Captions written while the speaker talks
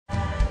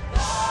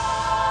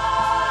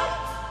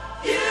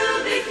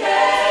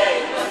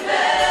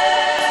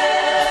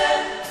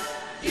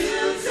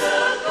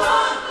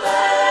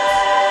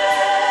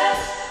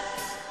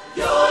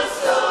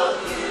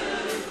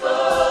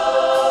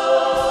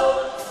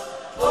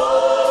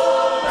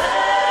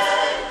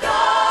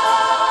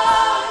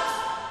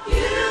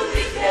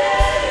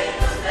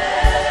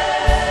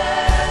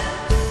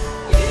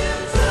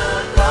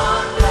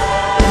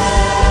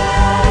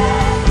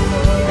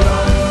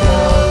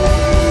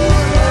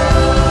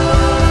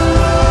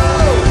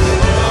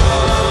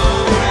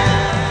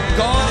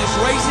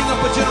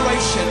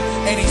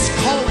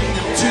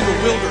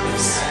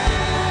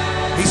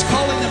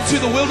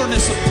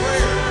practice of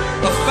prayer,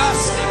 of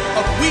fasting,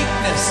 of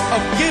weakness,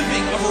 of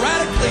giving, of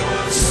radically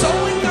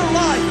sowing their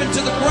life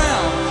into the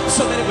ground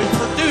so that it would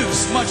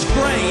produce much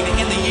grain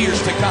in the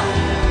years to come.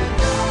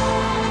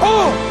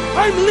 Oh,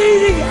 I'm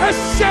leading a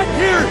set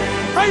here.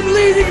 I'm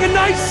leading a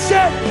nice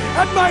set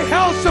at my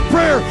house of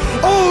prayer.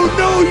 Oh,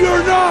 no,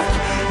 you're not.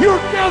 You're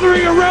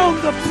gathering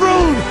around the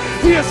throne,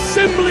 the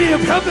assembly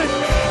of heaven,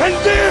 and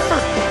there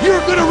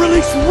you're going to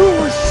release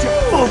rulership,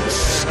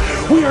 folks.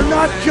 We are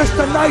not just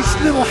a nice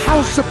little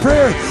house of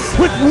prayer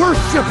with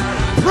worship,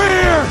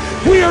 prayer.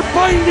 We are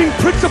binding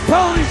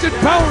principalities and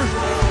powers.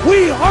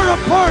 We are a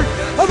part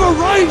of a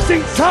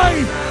rising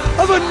tide,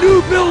 of a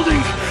new building,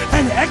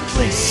 an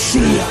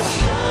ecclesia.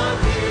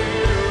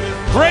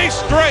 Grace,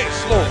 grace,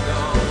 Lord.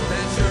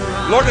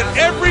 Lord, in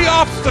every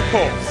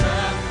obstacle,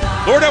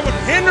 Lord, that would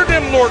hinder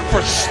them, Lord,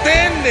 for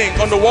standing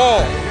on the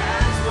wall.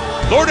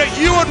 Lord, that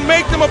you would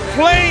make them a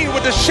plain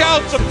with the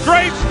shouts of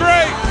grace,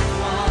 grace.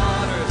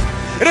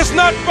 It is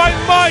not by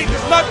might,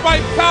 it's not by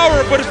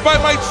power, but it's by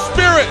my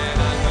spirit.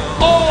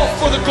 All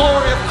for the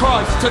glory of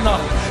Christ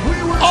tonight.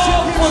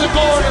 All for the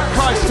glory of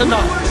Christ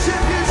tonight.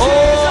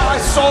 Oh, I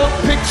saw a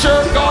picture.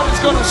 God is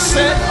going to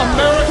set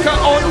America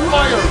on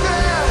fire.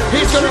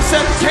 He's going to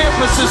set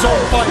campuses on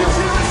fire.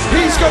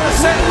 He's going to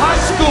set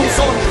high schools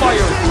on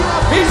fire.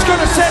 He's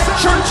going to set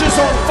churches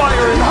on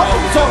fire and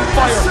homes on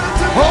fire.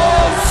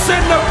 Oh,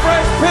 send the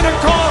fresh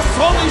Pentecost,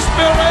 Holy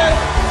Spirit.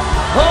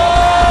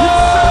 Oh!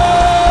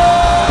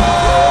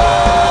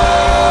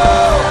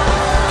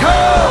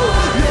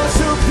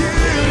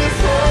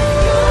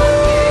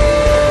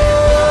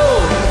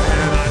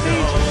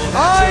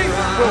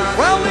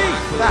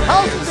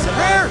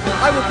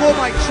 I will blow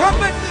my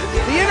trumpet,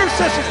 the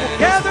intercessors will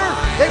gather,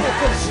 they will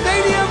fill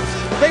stadiums,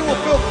 they will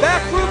fill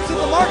back rooms in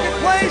the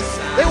marketplace,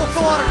 they will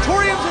fill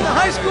auditoriums in the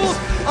high schools.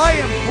 I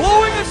am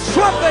blowing a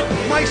trumpet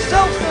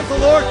myself, says the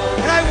Lord,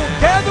 and I will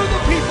gather the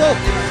people.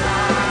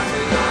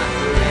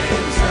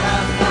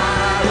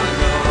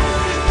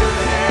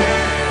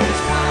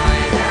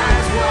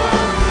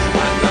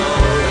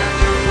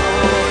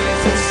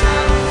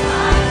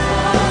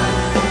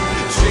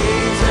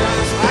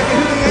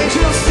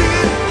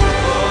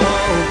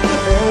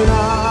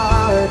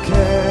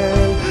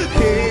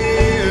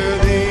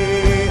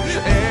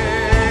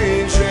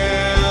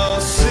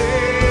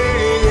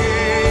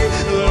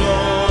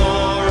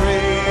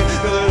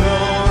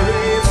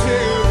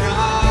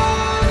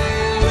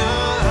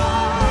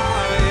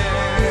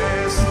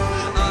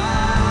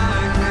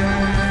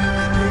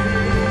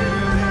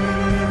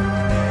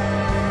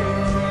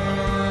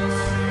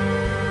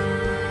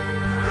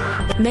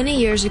 Many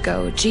years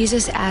ago,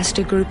 Jesus asked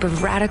a group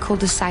of radical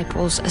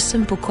disciples a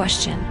simple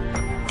question.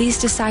 These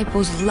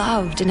disciples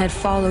loved and had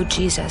followed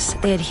Jesus.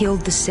 They had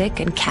healed the sick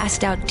and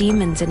cast out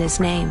demons in his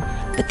name,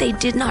 but they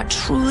did not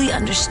truly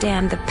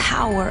understand the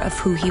power of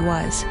who he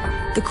was.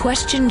 The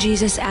question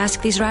Jesus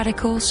asked these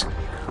radicals,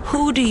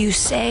 "Who do you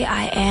say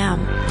I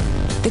am?"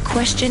 The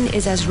question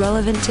is as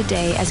relevant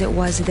today as it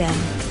was then.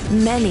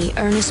 Many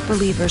earnest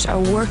believers are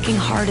working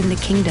hard in the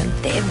kingdom.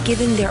 They have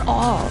given their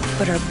all,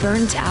 but are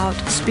burnt out,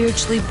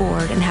 spiritually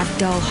bored, and have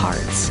dull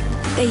hearts.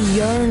 They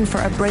yearn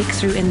for a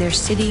breakthrough in their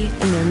city,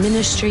 in their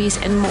ministries,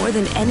 and more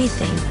than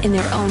anything, in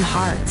their own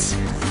hearts.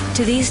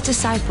 To these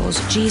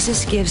disciples,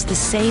 Jesus gives the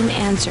same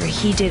answer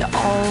he did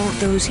all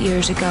those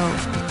years ago: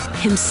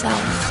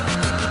 himself.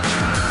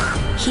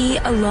 He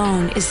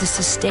alone is the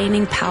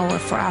sustaining power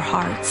for our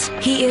hearts.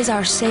 He is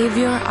our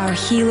Savior, our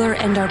healer,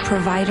 and our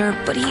provider,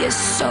 but he is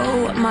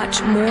so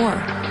much more.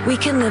 We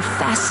can live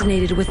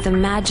fascinated with the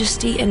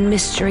majesty and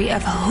mystery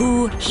of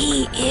who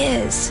he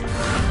is.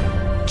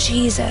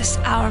 Jesus,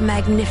 our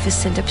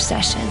magnificent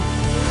obsession.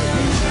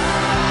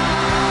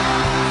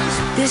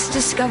 This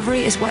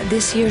discovery is what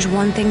this year's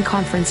Onething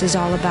conference is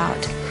all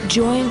about.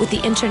 Join with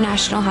the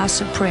International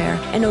House of Prayer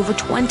and over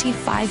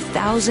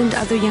 25,000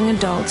 other young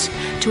adults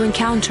to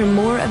encounter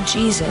more of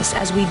Jesus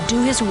as we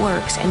do his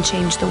works and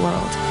change the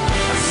world.